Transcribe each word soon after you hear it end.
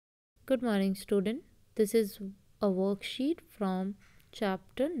Good morning, student. This is a worksheet from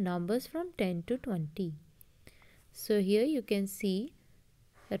chapter numbers from 10 to 20. So here you can see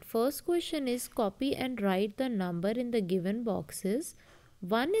that first question is copy and write the number in the given boxes.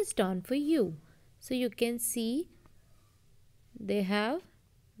 1 is done for you. So you can see they have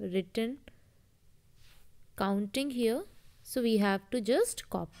written counting here. So we have to just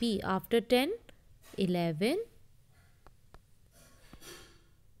copy. After 10, 11,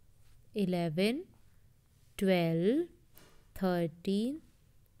 11, 12, 13,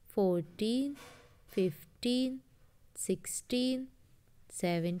 14, 15, 16,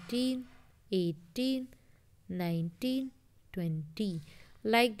 17, 18, 19, 20.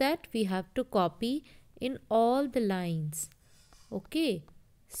 Like that we have to copy in all the lines. Okay.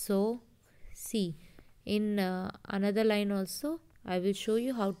 So see in another line also I will show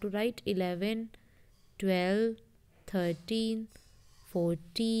you how to write 11, 12, 13,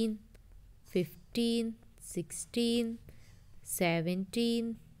 14, 15, 16,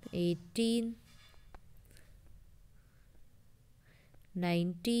 17, 18,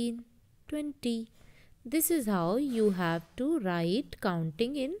 19, 20. This is how you have to write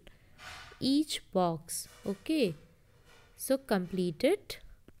counting in each box. Okay. So complete it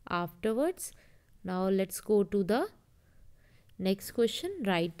afterwards. Now let's go to the next question.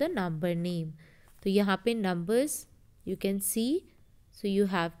 Write the number name. तो यहाँ पे numbers you can see. So you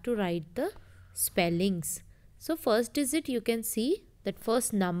have to write the spellings. So first digit you can see that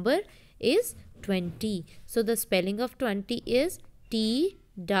first number is 20. So the spelling of 20 is TWENTY.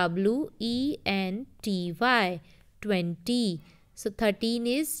 20. So 13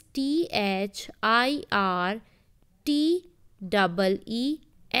 is THIRTEEN.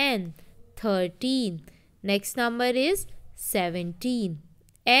 13. Next number is 17.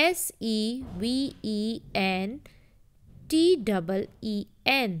 SEVENTEEN.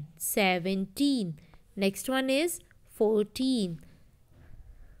 17. Next one is 14.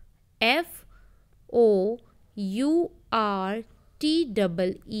 FOURTEEN.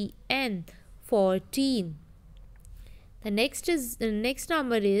 14. The next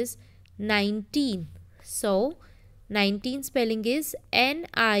number is 19. So 19 spelling is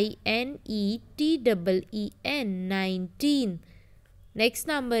NINETEEN. 19. Next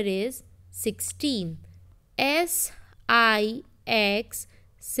number is 16.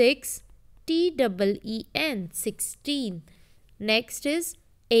 SIX6TEEN. 16. Next is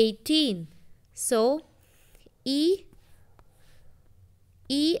 18. So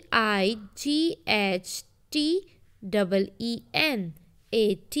EIGHTEEN.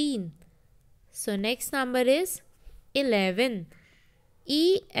 18. So next number is 11.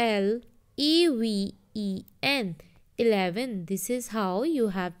 ELEVEN. 11. This is how you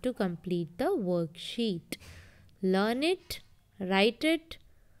have to complete the worksheet. Learn it, write it.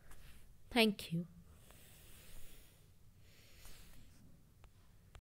 Thank you.